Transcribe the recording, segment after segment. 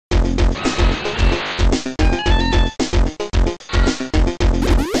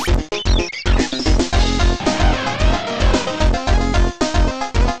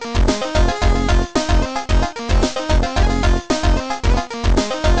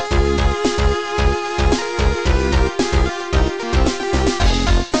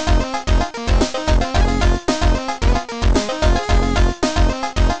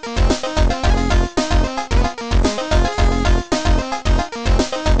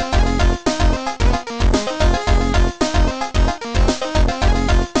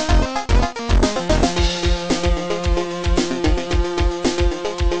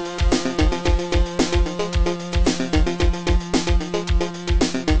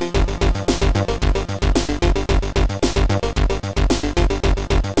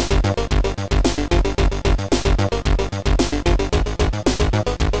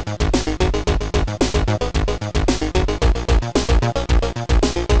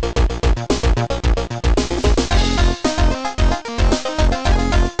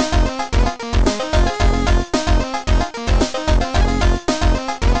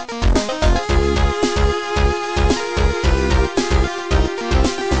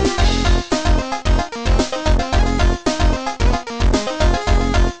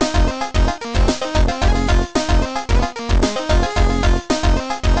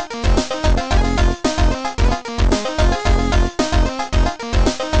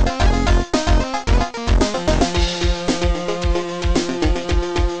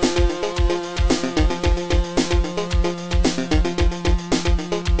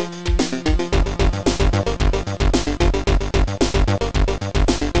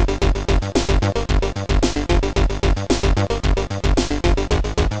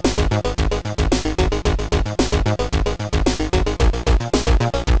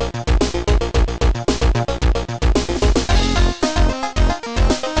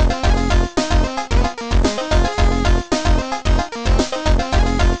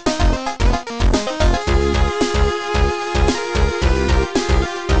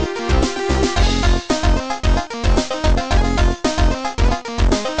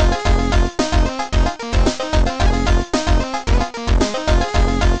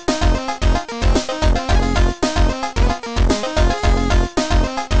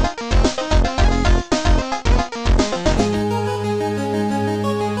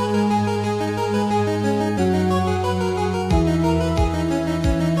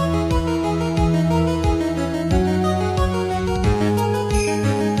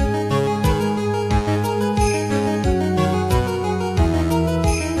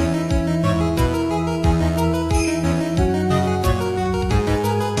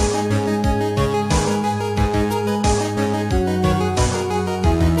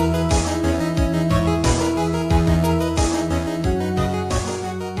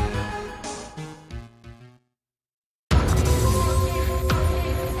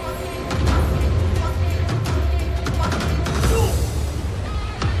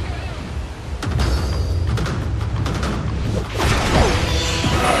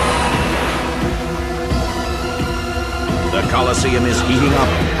Coliseum is heating up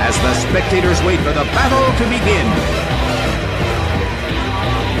as the spectators wait for the battle to begin.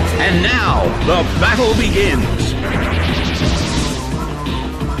 And now, the battle begins.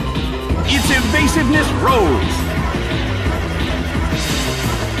 Its evasiveness rose.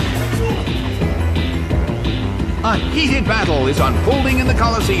 A heated battle is unfolding in the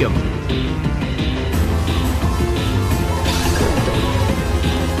Coliseum.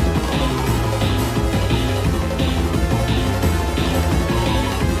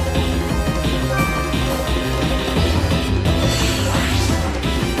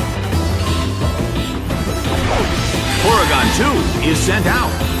 Porygon 2 is sent out.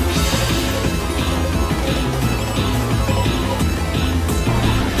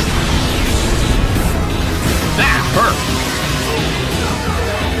 That hurt.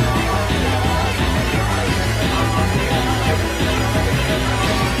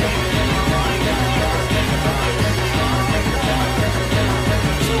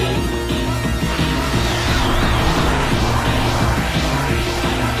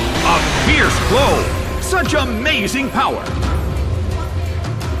 A fierce blow. Such amazing power!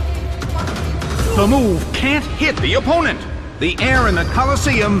 The move can't hit the opponent! The air in the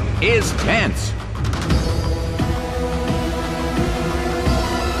Coliseum is tense!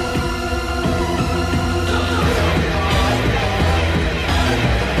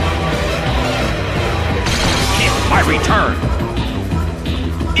 Hit by return!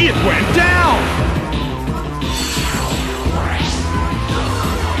 It went down!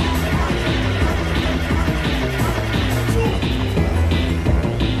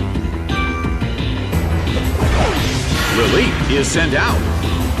 Relief is sent out.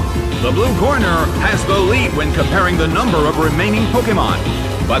 The blue corner has the lead when comparing the number of remaining Pokémon,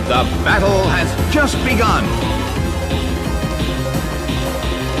 but the battle has just begun.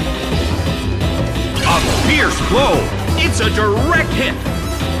 A fierce blow. It's a direct hit.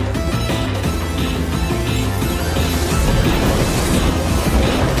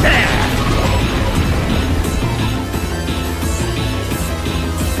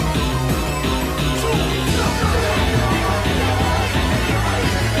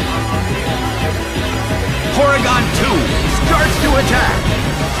 Porygon 2 starts to attack.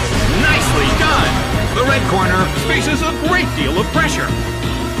 Nicely done. The red corner faces a great deal of pressure.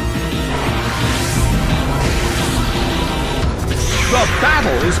 The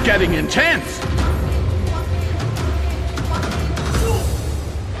battle is getting intense.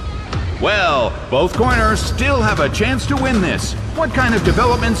 Well, both corners still have a chance to win this. What kind of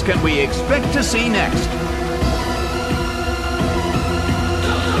developments can we expect to see next?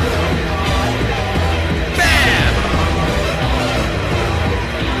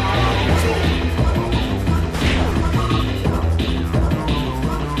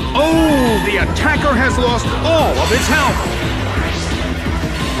 Oh, the attacker has lost all of its health.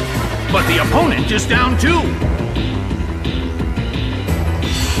 But the opponent is down too.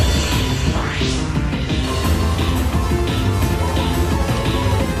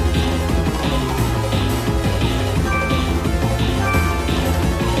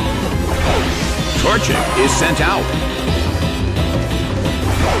 Torchic is sent out.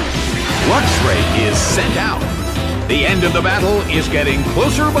 Luxray is sent out. The end of the battle is getting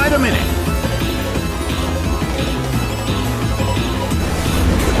closer by the minute.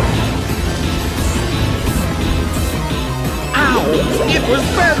 Ow! It was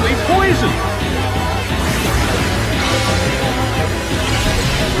badly poisoned!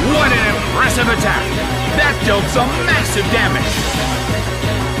 What an impressive attack! That dealt some massive damage!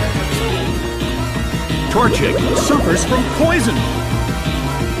 Torchic suffers from poison!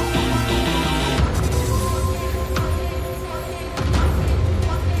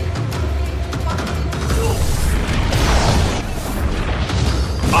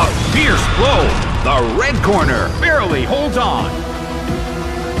 Fierce blow! The red corner barely holds on.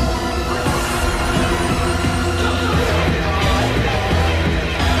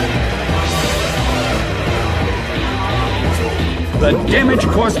 The damage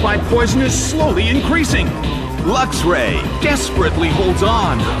caused by poison is slowly increasing. Luxray desperately holds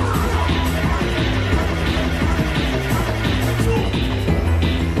on.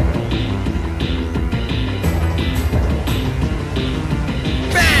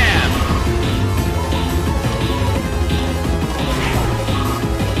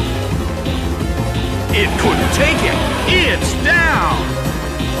 It couldn't take it. It's down.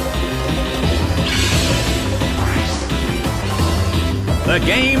 The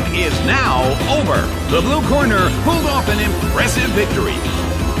game is now over. The blue corner pulled off an impressive victory.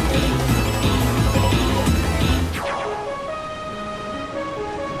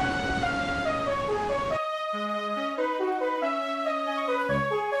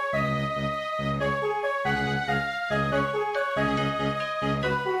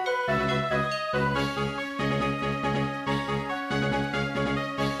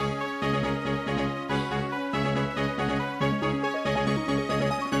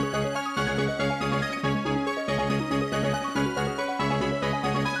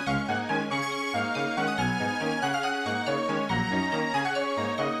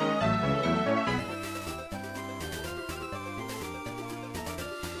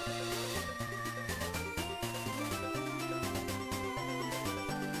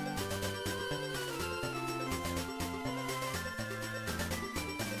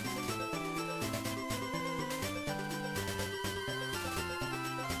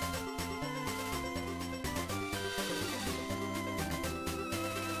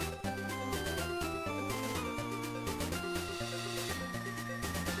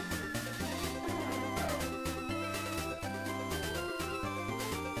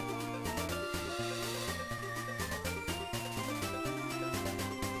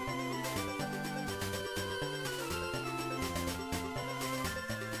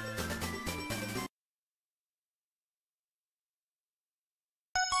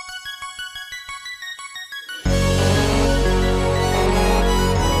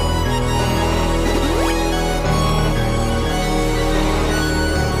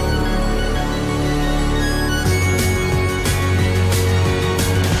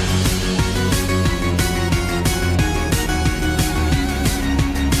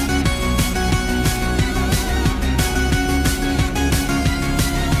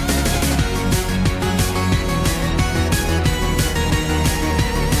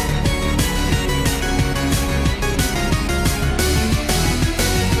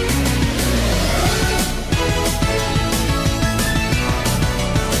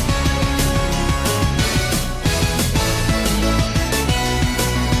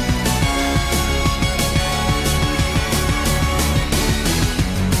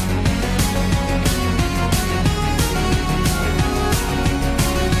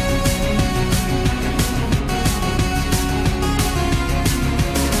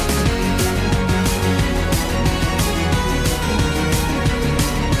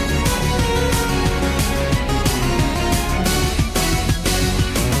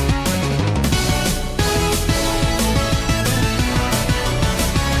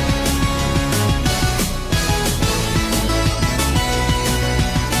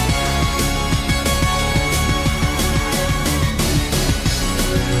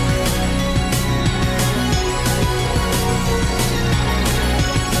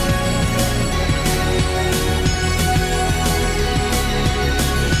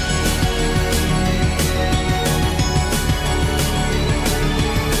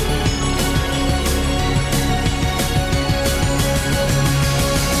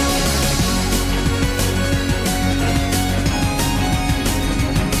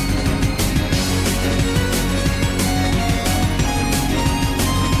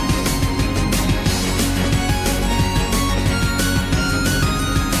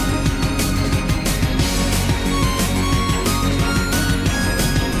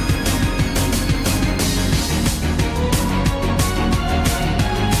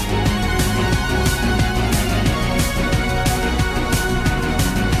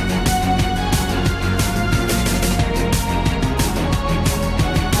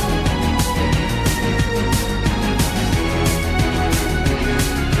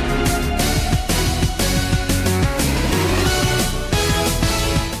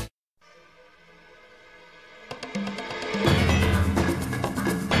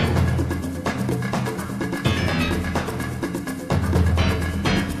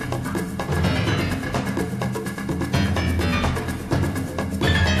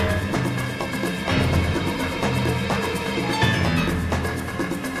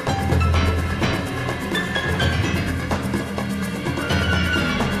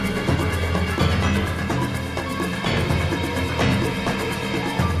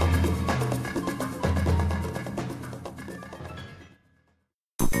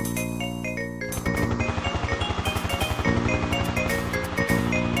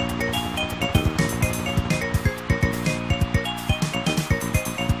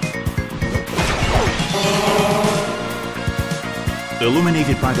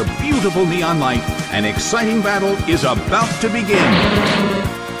 Illuminated by the beautiful neon light, an exciting battle is about to begin.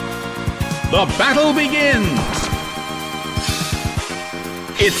 The battle begins!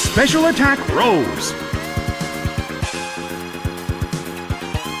 Its special attack rose.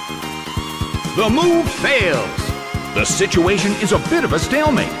 The move fails. The situation is a bit of a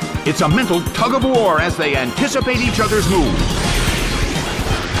stalemate. It's a mental tug-of-war as they anticipate each other's move.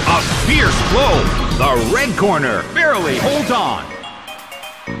 A fierce blow. The red corner barely holds on.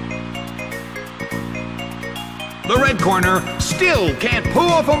 The red corner still can't pull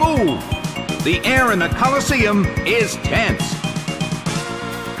off a move. The air in the Coliseum is tense.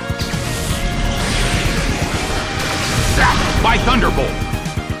 Zapped by Thunderbolt.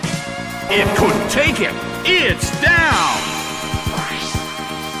 It couldn't take it. It's down.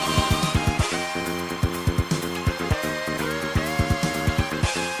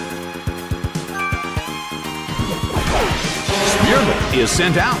 Smeargle is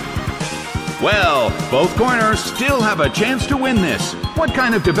sent out. Well, both corners still have a chance to win this. What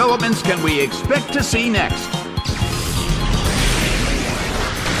kind of developments can we expect to see next?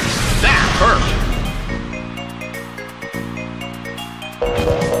 That hurt.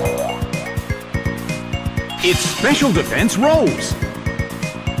 Its special defense rose.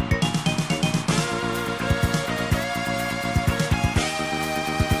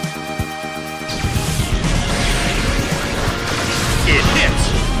 It hits.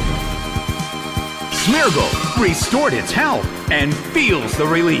 Smeargle restored its health and feels the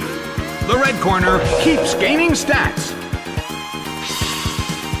relief. The red corner keeps gaining stats.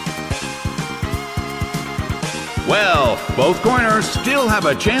 Well, both corners still have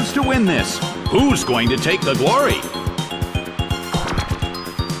a chance to win this. Who's going to take the glory?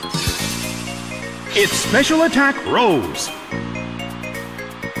 Its special attack rose.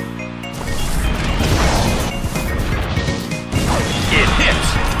 It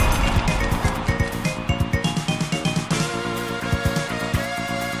hits.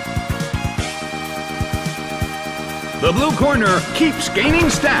 The blue corner keeps gaining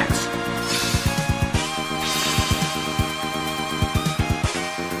stats.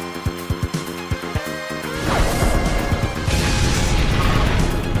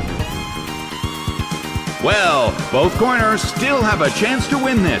 Well, both corners still have a chance to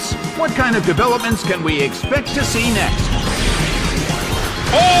win this. What kind of developments can we expect to see next?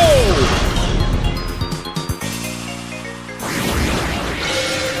 Oh!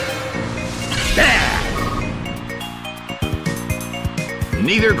 There!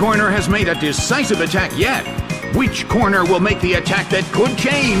 Neither corner has made a decisive attack yet. Which corner will make the attack that could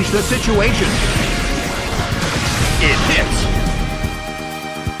change the situation? It hits.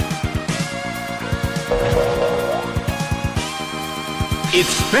 Its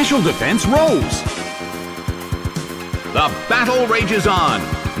special defense rose. The battle rages on.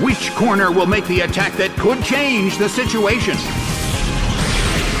 Which corner will make the attack that could change the situation?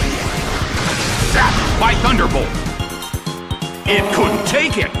 Zapped by Thunderbolt. It couldn't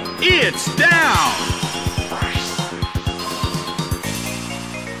take it. It's down.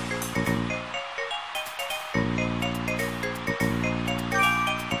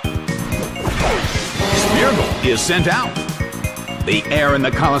 Smeargle is sent out. The air in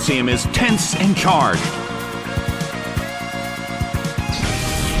the Coliseum is tense and charged.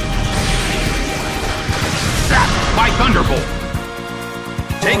 Zapped by Thunderbolt.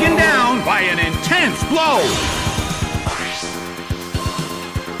 Taken down by an intense blow.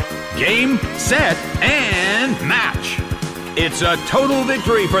 Game, set, and match. It's a total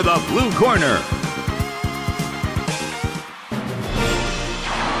victory for the blue corner.